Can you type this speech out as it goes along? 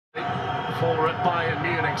for Bayern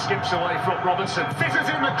Munich. Skips away from Robertson. Fitters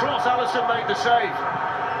in the cross. Alisson made the save.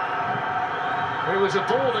 It was a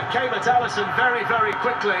ball that came at Alisson very, very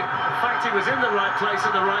quickly. The fact he was in the right place at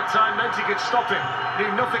the right time meant he could stop it. Knew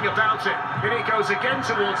nothing about it. In he goes again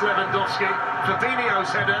towards Lewandowski. Fabinho's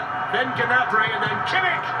header, then Gnabry, and then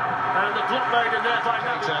Kimmich. And the block made in there by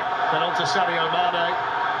Gnabry. Then on to Sadio Mane.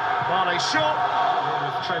 Mane shot.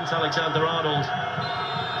 Trent Alexander-Arnold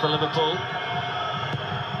for Liverpool.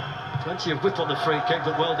 Plenty of whip on the free kick,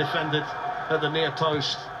 but well defended at the near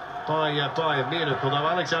post by Bayern Munich. Although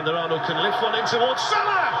Alexander-Arnold can lift one in towards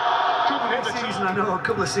Salah. Couldn't hit the season, I know, a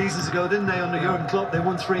couple of seasons ago, didn't they, under Jurgen Klopp? They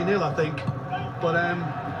won 3-0, I think. But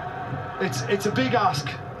it's a big ask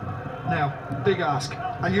now, big ask.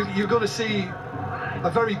 And you're going to see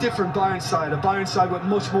a very different Bayern side, a Bayern side with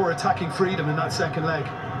much more attacking freedom in that second leg.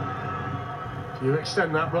 You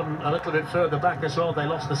extend that run a little bit further back as well. They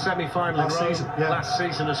lost the semi-final last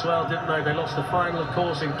season as well, didn't they? They lost the final, of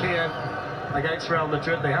course, in Kiev against Real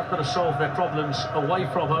Madrid. They have got to solve their problems away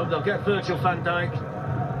from home. They'll get Virgil van Dijk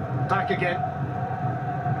back again.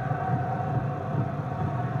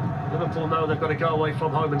 Liverpool know they've got to go away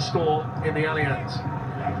from home and score in the Allianz.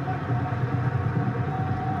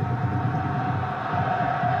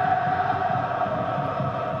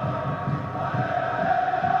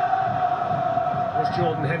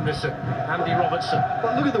 Jordan Henderson, Andy Robertson.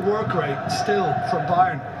 But look at the work rate still from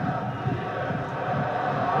Bayern.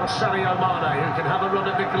 Sadio Mane, who can have a run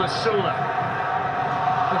at Nicolas Sula.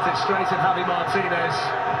 Puts it straight at Javi Martinez.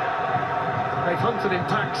 They've hunted in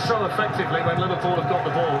packs so effectively when Liverpool have got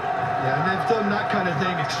the ball. Yeah, and they've done that kind of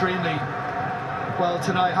thing extremely well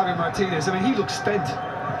tonight, Javi Martinez. I mean, he looks spent.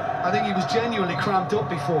 I think he was genuinely cramped up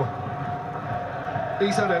before.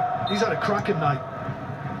 He's had a cracking night.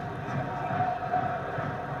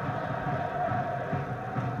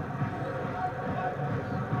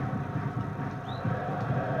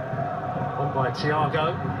 By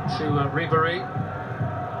Thiago to Ribéry.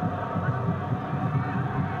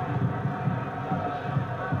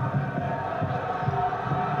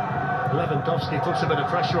 Lewandowski puts a bit of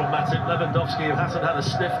pressure on Matip. Lewandowski, who hasn't had a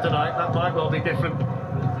sniff tonight, that might well be different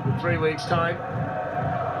in 3 weeks' time.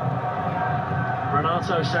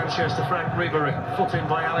 Renato Sanchez to Frank Ribéry. Foot in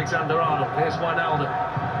by Alexander-Arnold. Here's Wijnaldum.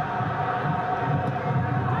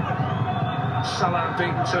 Salah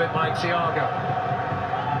beaten to it by Thiago.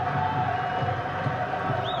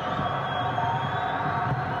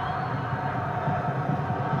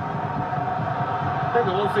 I think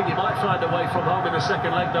the one thing you might find away from home in the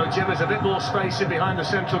second leg, though, Jim, is a bit more space in behind the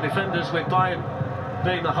central defenders, with Bayern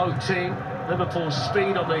being the home team. Liverpool's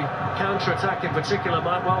speed on the counter-attack in particular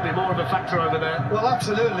might well be more of a factor over there. Well,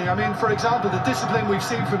 absolutely. I mean, for example, the discipline we've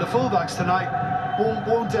seen from the fullbacks tonight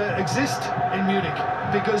won't exist in Munich,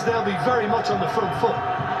 because they'll be very much on the front foot.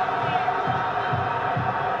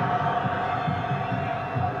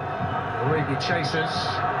 Origi chases,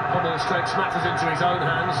 Hummels takes matters into his own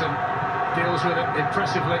hands and deals with it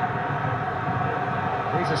impressively.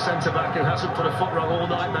 He's a centre-back who hasn't put a foot wrong all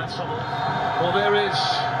night, Matt Sommel. Well, there is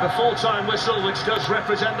the full-time whistle, which does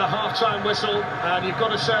represent the half-time whistle, and you've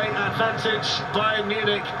got to say, advantage Bayern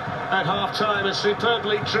Munich at half-time. A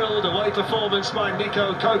superbly drilled away performance by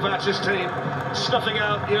Niko Kovac's team, snuffing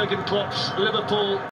out Jurgen Klopp's Liverpool.